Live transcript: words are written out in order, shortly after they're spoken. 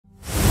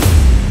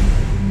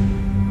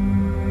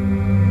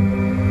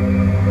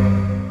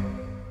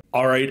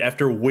All right,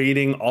 after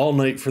waiting all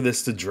night for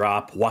this to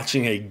drop,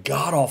 watching a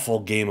god-awful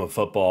game of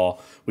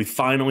football, we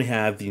finally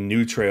have the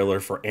new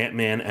trailer for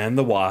Ant-Man and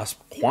the Wasp,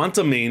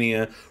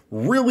 Quantumania.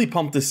 Really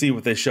pumped to see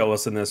what they show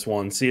us in this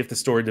one, see if the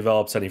story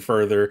develops any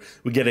further,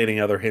 we get any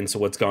other hints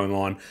of what's going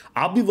on.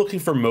 I'll be looking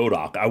for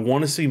MODOK. I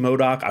want to see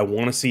MODOK. I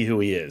want to see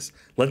who he is.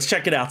 Let's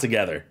check it out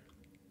together.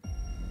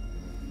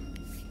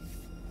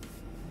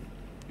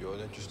 You're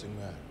an interesting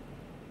man,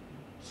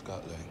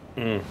 Scott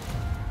Lang.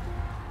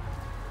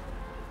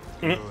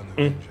 You're an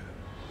Avenger.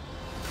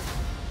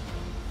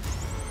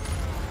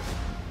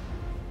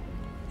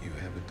 You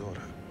have a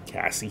daughter.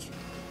 Cassie.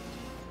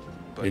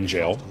 But in you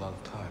jail. lost a lot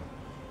of time,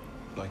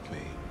 like me.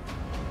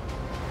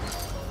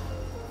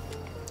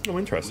 Oh,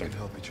 interesting. We can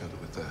help each other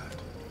with that.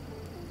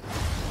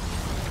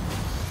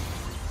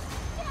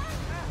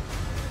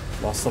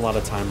 Lost a lot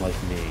of time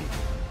like me.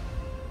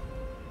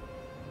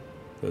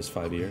 Those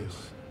 5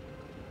 years.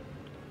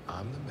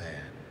 I'm the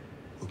man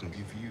who can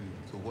give you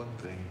the one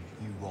thing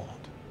you want.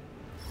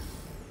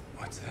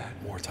 What's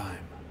that? More time.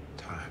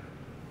 Time.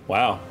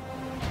 Wow.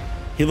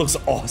 He looks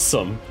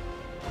awesome.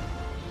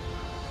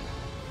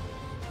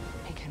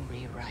 I can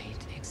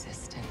rewrite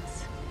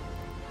existence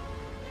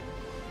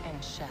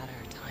and shatter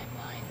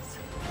timelines.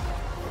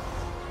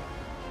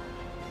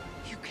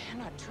 You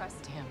cannot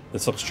trust him.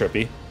 This looks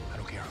trippy. I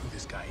don't care who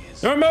this guy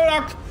is. No,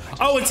 MODOK!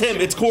 Oh, it's him.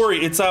 It's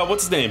Corey. It's,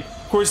 what's his name?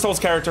 Corey Stoll's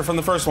character from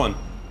the first one.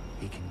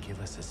 He can give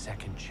us a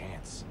second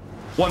chance.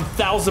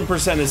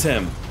 1000% is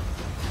him.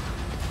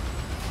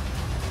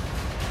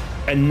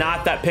 And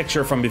not that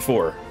picture from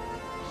before.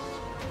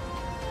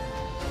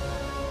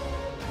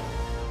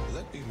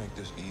 Let me make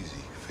this easy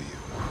for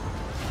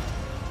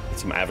you.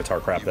 Some Avatar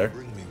crap You there.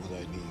 bring me what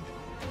I need,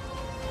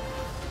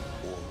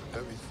 or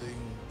everything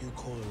you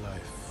call a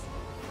life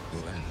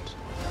will end.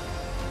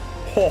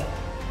 Oh.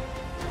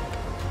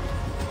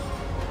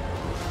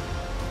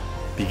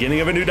 Beginning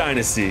of a new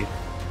dynasty.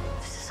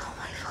 This is all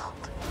my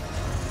fault.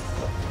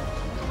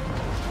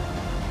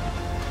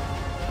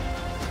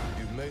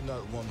 You may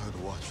not want her to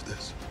watch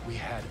this. We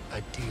had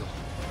a deal.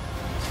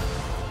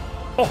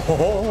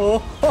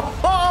 Oh.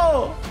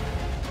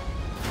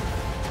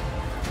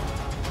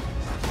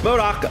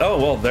 MODOK. Oh,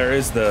 well, there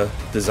is the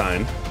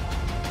design.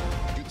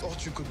 You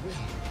thought you could win.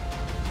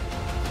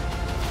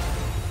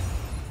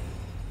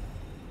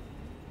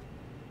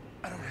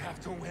 I don't have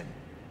to win.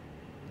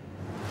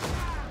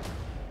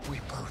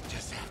 We both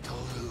just have to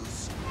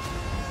lose.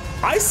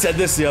 I said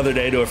this the other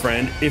day to a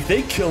friend. If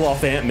they kill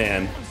off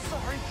Ant-Man, I'm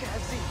sorry,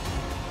 Cassie.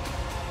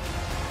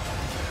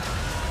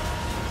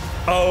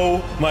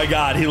 oh my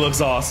God, he looks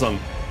awesome.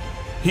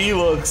 He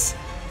looks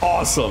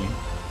awesome.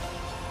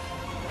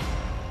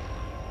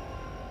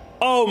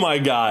 Oh my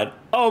God.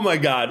 Oh my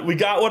God. We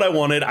got what I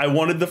wanted. I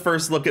wanted the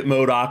first look at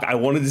MODOK. I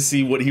wanted to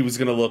see what he was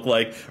going to look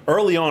like.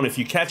 Early on, if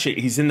you catch it,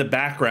 he's in the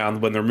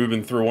background when they're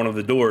moving through one of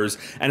the doors,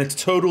 and it's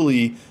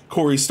totally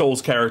Corey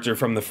Stoll's character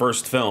from the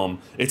first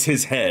film. It's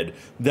his head.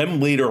 Then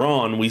later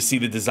on, we see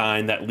the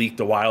design that leaked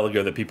a while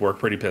ago that people were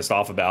pretty pissed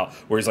off about,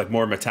 where he's like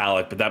more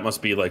metallic, but that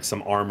must be like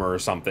some armor or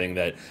something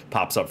that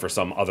pops up for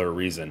some other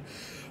reason.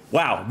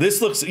 Wow,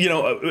 this looks, you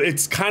know,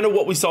 it's kind of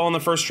what we saw in the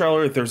first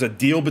trailer. There's a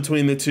deal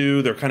between the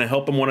two. They're kind of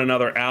helping one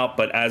another out.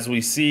 But as we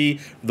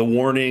see the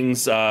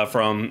warnings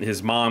from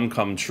his mom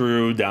come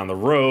true down the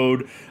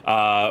road,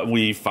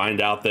 we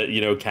find out that,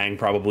 you know, Kang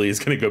probably is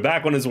going to go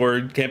back on his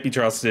word, can't be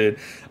trusted,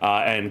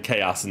 and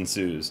chaos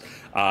ensues.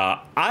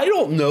 I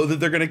don't know that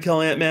they're going to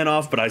kill Ant-Man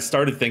off, but I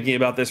started thinking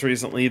about this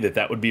recently,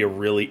 that would be a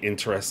really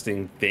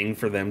interesting thing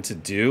for them to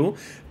do.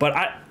 But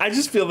I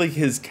just feel like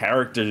his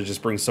character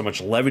just brings so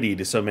much levity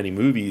to so many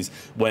movies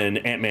when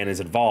Ant-Man is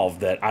involved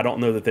that I don't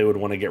know that they would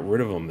want to get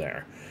rid of him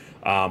there.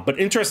 But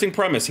interesting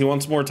premise. He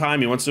wants more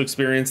time. He wants to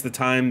experience the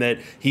time that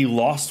he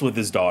lost with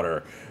his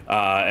daughter.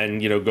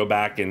 And, you know, go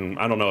back, and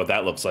I don't know what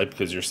that looks like,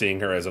 because you're seeing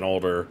her as an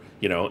older,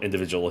 you know,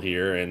 individual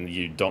here, and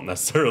you don't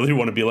necessarily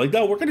want to be like,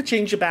 no, we're going to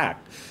change you back.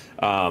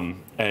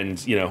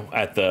 And, you know,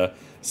 at the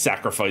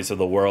sacrifice of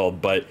the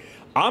world. But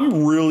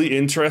I'm really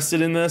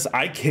interested in this.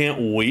 I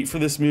can't wait for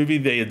this movie.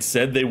 They had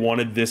said they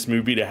wanted this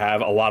movie to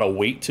have a lot of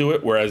weight to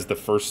it, whereas the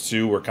first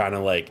two were kind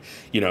of like,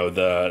 you know,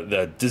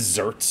 the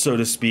desserts, so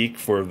to speak,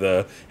 for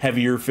the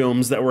heavier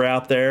films that were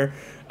out there.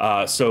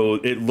 So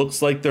it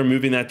looks like they're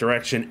moving that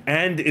direction,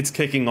 and it's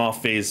kicking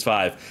off Phase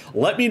 5.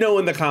 Let me know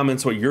in the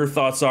comments what your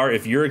thoughts are,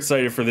 if you're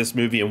excited for this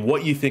movie and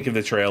what you think of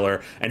the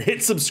trailer, and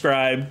hit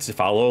subscribe to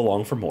follow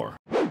along for more.